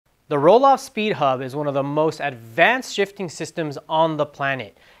The Rohloff Speed Hub is one of the most advanced shifting systems on the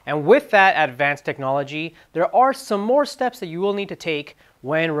planet. And with that advanced technology, there are some more steps that you will need to take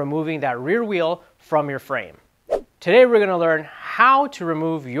when removing that rear wheel from your frame. Today we're going to learn how to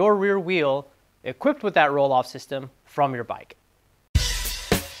remove your rear wheel equipped with that roll-off system from your bike.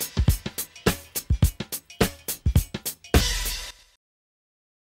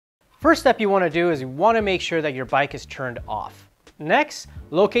 First step you want to do is you want to make sure that your bike is turned off. Next,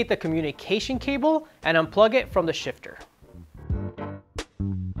 locate the communication cable and unplug it from the shifter.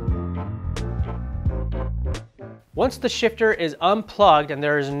 Once the shifter is unplugged and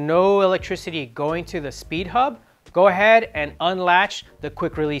there is no electricity going to the speed hub, go ahead and unlatch the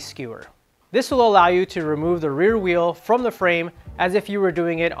quick release skewer. This will allow you to remove the rear wheel from the frame as if you were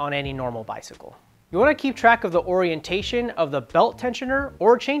doing it on any normal bicycle. You want to keep track of the orientation of the belt tensioner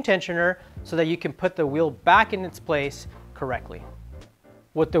or chain tensioner so that you can put the wheel back in its place correctly.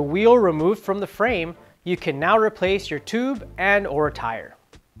 With the wheel removed from the frame, you can now replace your tube and or tire.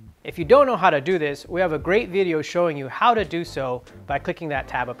 If you don't know how to do this, we have a great video showing you how to do so by clicking that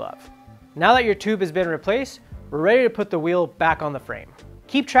tab above. Now that your tube has been replaced, we're ready to put the wheel back on the frame.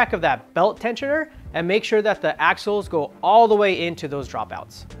 Keep track of that belt tensioner and make sure that the axles go all the way into those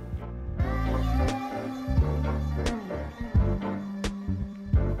dropouts.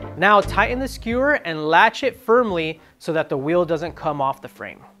 Now tighten the skewer and latch it firmly so that the wheel doesn't come off the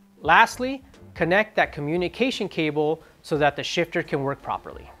frame. Lastly, connect that communication cable so that the shifter can work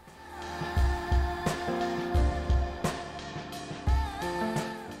properly.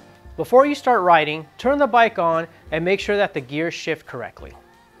 Before you start riding, turn the bike on and make sure that the gears shift correctly.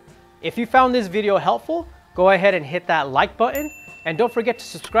 If you found this video helpful, go ahead and hit that like button and don't forget to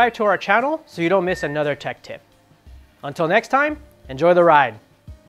subscribe to our channel so you don't miss another tech tip. Until next time, enjoy the ride.